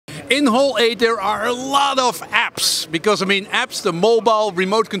In Hall 8 there are a lot of apps, because I mean apps, the mobile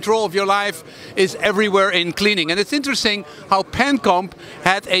remote control of your life is everywhere in cleaning. And it's interesting how PANcomp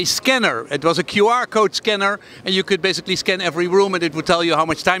had a scanner. It was a QR code scanner, and you could basically scan every room and it would tell you how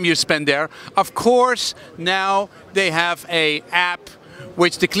much time you spend there. Of course, now they have an app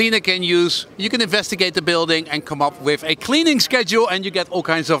which the cleaner can use. You can investigate the building and come up with a cleaning schedule, and you get all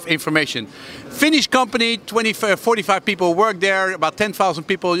kinds of information. Finnish company, 45 people work there, about 10,000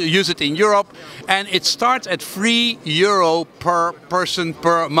 people use it in Europe, and it starts at €3 per person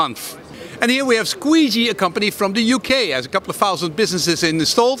per month. And here we have Squegee, a company from the UK, has a couple of thousand businesses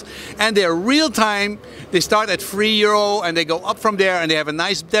installed, and they're real time. They start at €3 and they go up from there, and they have a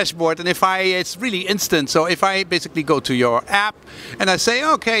nice dashboard. And it's really instant. So if I basically go to your app and I say,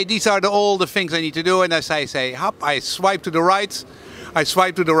 okay, these are all the things I need to do, and as I say, hop, I swipe to the right,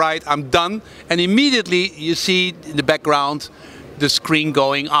 I'm done, and immediately you see in the background the screen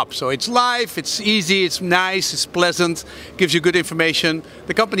going up. So it's live, it's easy, it's nice, it's pleasant, gives you good information.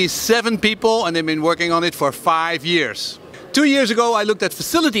 The company is 7 people and they've been working on it for 5 years. 2 years ago I looked at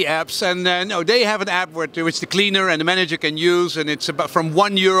Facilityapps, and they have an app which the cleaner and the manager can use, and it's about from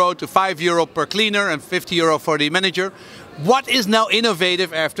 €1 to €5 per cleaner and €50 for the manager. What is now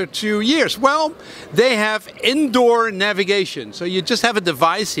innovative after 2 years? Well, they have indoor navigation. So you just have a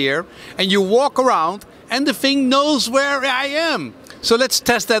device here and you walk around and the thing knows where I am. So let's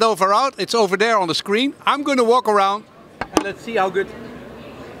test that out. It's over there on the screen. I'm going to walk around and let's see how good.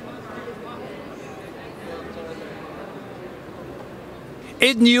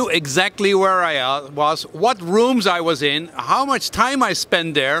 It knew exactly where I was, what rooms I was in, how much time I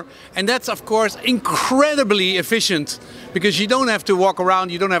spent there, and that's of course incredibly efficient, because you don't have to walk around,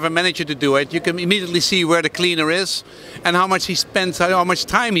 you don't have a manager to do it. You can immediately see where the cleaner is and how much he spends, how much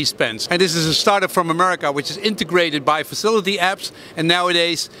time he spends. And this is a startup from America which is integrated by Facilityapps, and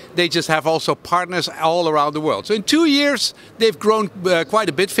nowadays they just have also partners all around the world. So in 2 years they've grown quite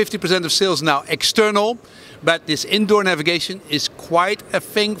a bit, 50% of sales now external. But this indoor navigation is quite a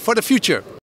thing for the future.